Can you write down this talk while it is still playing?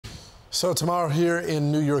So tomorrow here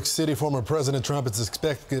in New York City, former President Trump is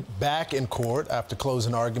expected back in court after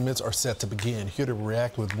closing arguments are set to begin. Here to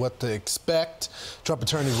react with what to expect, Trump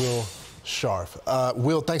attorney Will Scharf.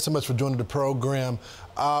 Will, thanks so much for joining the program.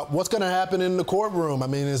 What's going to happen in the courtroom? I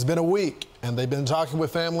mean, it's been a week, and they've been talking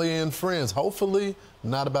with family and friends. Hopefully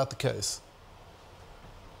not about the case.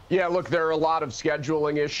 Yeah, look, there are a lot of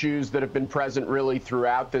scheduling issues that have been present really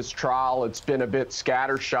throughout this trial. It's been a bit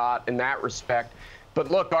scattershot in that respect. But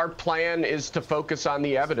look, our plan is to focus on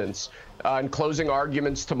the evidence. In closing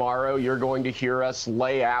arguments tomorrow, you're going to hear us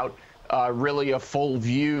lay out really a full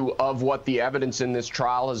view of what the evidence in this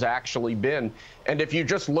trial has actually been. And if you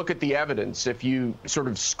just look at the evidence, if you sort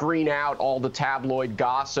of screen out all the tabloid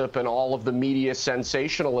gossip and all of the media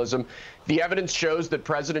sensationalism, the evidence shows that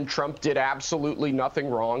President Trump did absolutely nothing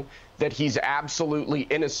wrong, that he's absolutely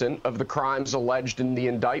innocent of the crimes alleged in the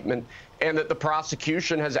indictment, and that the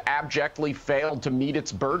prosecution has abjectly failed to meet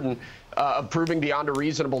its burden of proving beyond a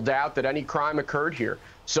reasonable doubt that any crime occurred here.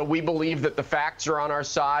 So we believe that the facts are on our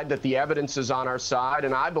side, that the evidence is on our side,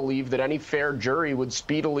 and I believe that any fair jury would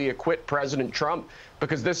speedily acquit President Trump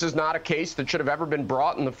because this is not a case that should have ever been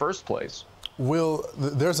brought in the first place. Will,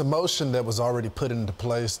 there's a motion that was already put into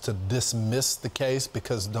place to dismiss the case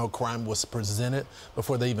because no crime was presented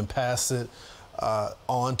before they even pass it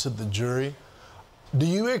on to the jury. Do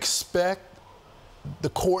you expect the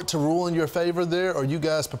court to rule in your favor there, or are you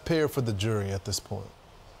guys prepared for the jury at this point?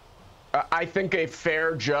 I think a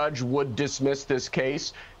fair judge would dismiss this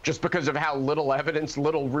case just because of how little evidence,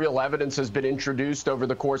 little real evidence has been introduced over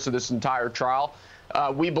the course of this entire trial.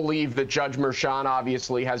 We believe that Judge Merchan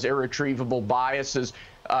obviously has irretrievable biases.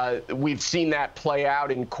 We've seen that play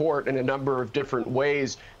out in court in a number of different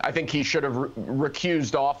ways. I think he should have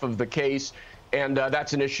recused off of the case, and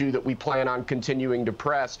that's an issue that we plan on continuing to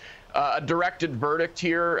press. A directed verdict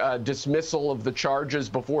here, dismissal of the charges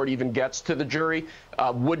before it even gets to the jury,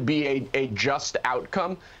 would be a just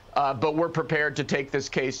outcome. But we're prepared to take this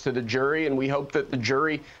case to the jury, and we hope that the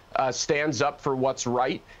jury stands up for what's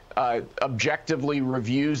right, objectively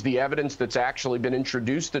reviews the evidence that's actually been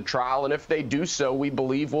introduced at trial, and if they do so, we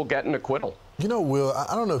believe we'll get an acquittal. You know, Will,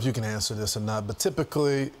 I don't know if you can answer this or not, but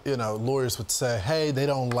typically, you know, lawyers would say, hey, they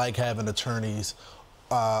don't like having attorneys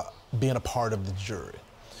being a part of the jury.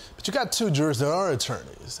 But you got two jurors that are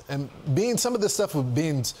attorneys, and some of this stuff with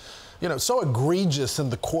being, you know, so egregious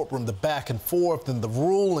in the courtroom, the back and forth and the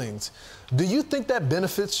rulings. Do you think that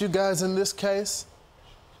benefits you guys in this case?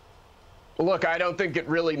 Look, I don't think it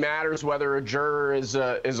really matters whether a juror is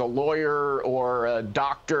a lawyer or a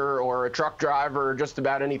doctor or a truck driver or just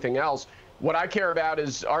about anything else. What I care about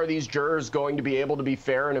is, are these jurors going to be able to be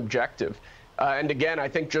fair and objective? And again, I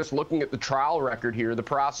think just looking at the trial record here, the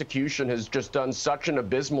prosecution has just done such an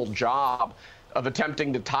abysmal job of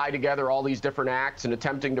attempting to tie together all these different acts and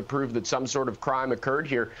attempting to prove that some sort of crime occurred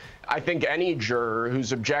here. I think any juror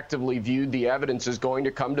who's objectively viewed the evidence is going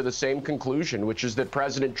to come to the same conclusion, which is that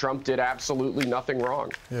President Trump did absolutely nothing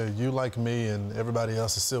wrong. Yeah, you like me and everybody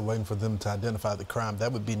else is still waiting for them to identify the crime.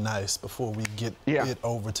 That would be nice before we get it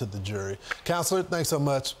over to the jury. Counselor, thanks so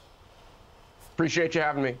much. Appreciate you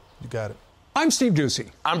having me. You got it. I'm Steve Ducey.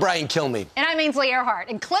 I'm Brian Kilmeade. And I'm Ainsley Earhart.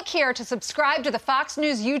 And click here to subscribe to the Fox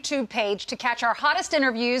News YouTube page to catch our hottest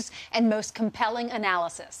interviews and most compelling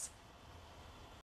analysis.